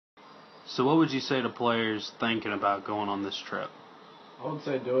So what would you say to players thinking about going on this trip? I would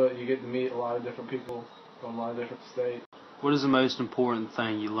say do it. You get to meet a lot of different people from a lot of different states. What is the most important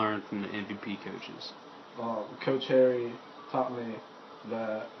thing you learned from the MVP coaches? Coach Harry taught me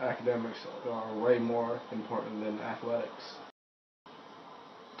that academics are way more important than athletics.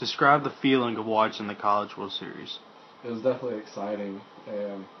 Describe the feeling of watching the College World Series. It was definitely exciting,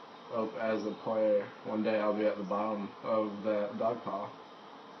 and as a player, one day I'll be at the bottom of that dog pile.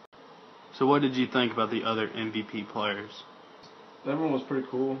 So what did you think about the other MVP players? Everyone was pretty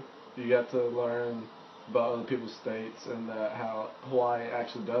cool. You got to learn about other people's states and how Hawaii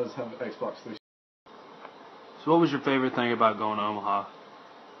actually does have Xbox 360. So what was your favorite thing about going to Omaha?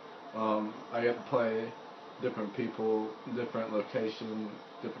 I got to play different people, different location,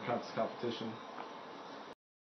 different kinds of competition.